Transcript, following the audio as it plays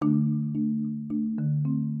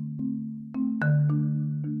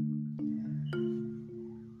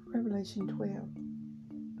Revelation 12.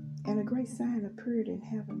 And a great sign appeared in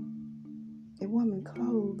heaven, a woman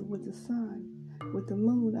clothed with the sun, with the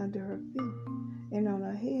moon under her feet, and on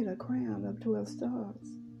her head a crown of 12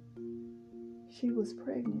 stars. She was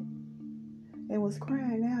pregnant and was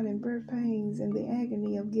crying out in birth pains and the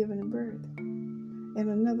agony of giving birth. And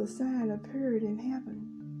another sign appeared in heaven.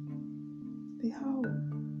 Behold,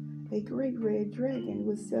 a great red dragon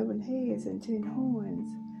with 7 heads and 10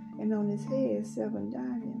 horns, and on his head 7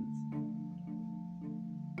 diadems.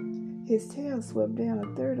 His tail swept down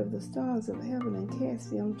a third of the stars of heaven and cast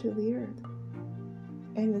them to the earth.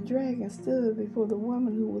 And the dragon stood before the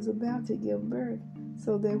woman who was about to give birth,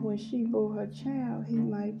 so that when she bore her child, he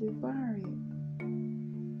might devour it.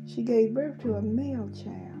 She gave birth to a male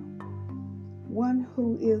child, one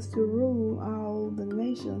who is to rule all the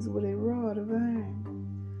nations with a rod of iron.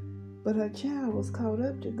 But her child was caught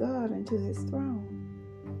up to God and to his throne.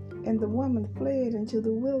 And the woman fled into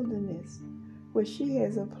the wilderness, where she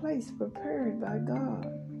has a place prepared by God,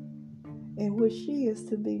 in which she is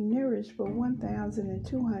to be nourished for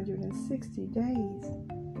 1,260 days.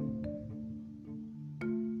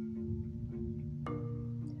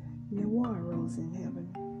 Now war arose in heaven.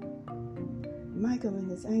 Michael and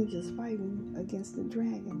his angels fighting against the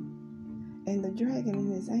dragon. And the dragon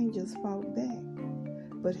and his angels fought back,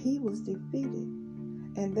 but he was defeated,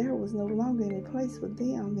 and there was no longer any place for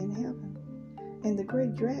them in heaven. And the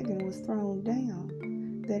great dragon was thrown down,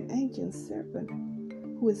 that ancient serpent,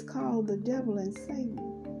 who is called the devil and Satan,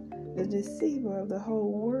 the deceiver of the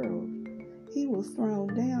whole world. He was thrown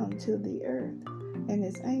down to the earth, and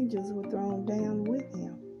his angels were thrown down with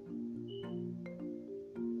him.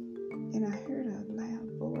 And I heard a loud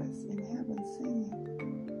voice in heaven saying,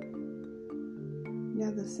 Now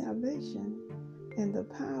the salvation and the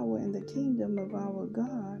power and the kingdom of our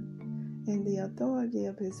God and the authority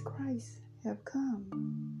of his Christ have come.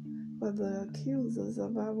 For the accusers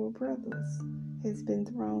of our brothers has been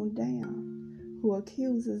thrown down, who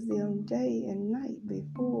accuses them day and night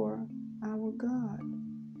before our God.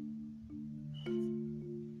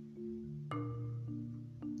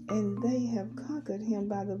 And they have conquered him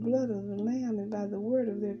by the blood of the Lamb and by the word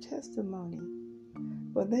of their testimony.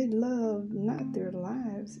 For they loved not their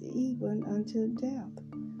lives even unto death.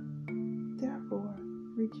 Therefore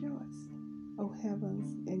rejoice, O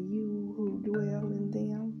heavens, and you who dwell in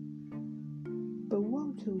them. But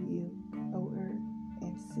woe to you, O earth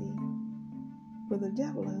and sea, for the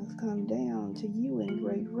devil has come down to you in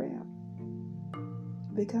great wrath,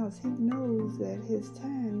 because he knows that his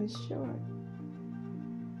time is short.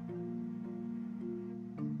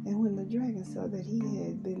 And when the dragon saw that he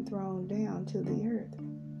had been thrown down to the earth,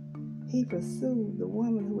 he pursued the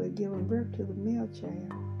woman who had given birth to the male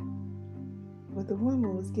child. But the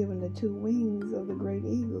woman was given the 2 wings of the great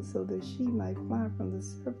eagle, so that she might fly from the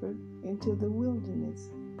serpent into the wilderness,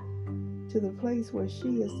 to the place where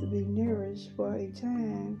she is to be nourished for a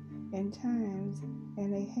time and times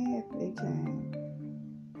and a half a time.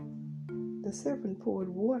 The serpent poured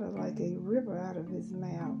water like a river out of his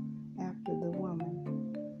mouth after the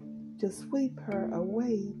woman, to sweep her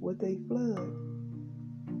away with a flood.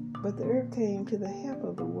 But the earth came to the help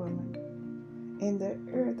of the woman, and the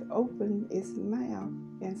earth opened its mouth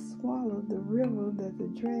and swallowed the river that the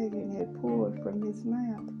dragon had poured from his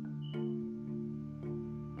mouth.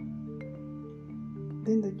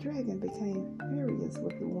 Then the dragon became furious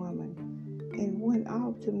with the woman, and went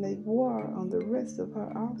off to make war on the rest of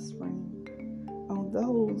her offspring, on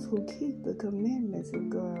those who keep the commandments of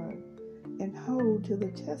God and hold to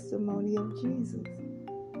the testimony of Jesus.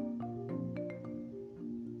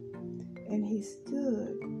 And he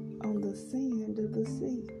stood on the sand of the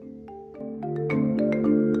sea.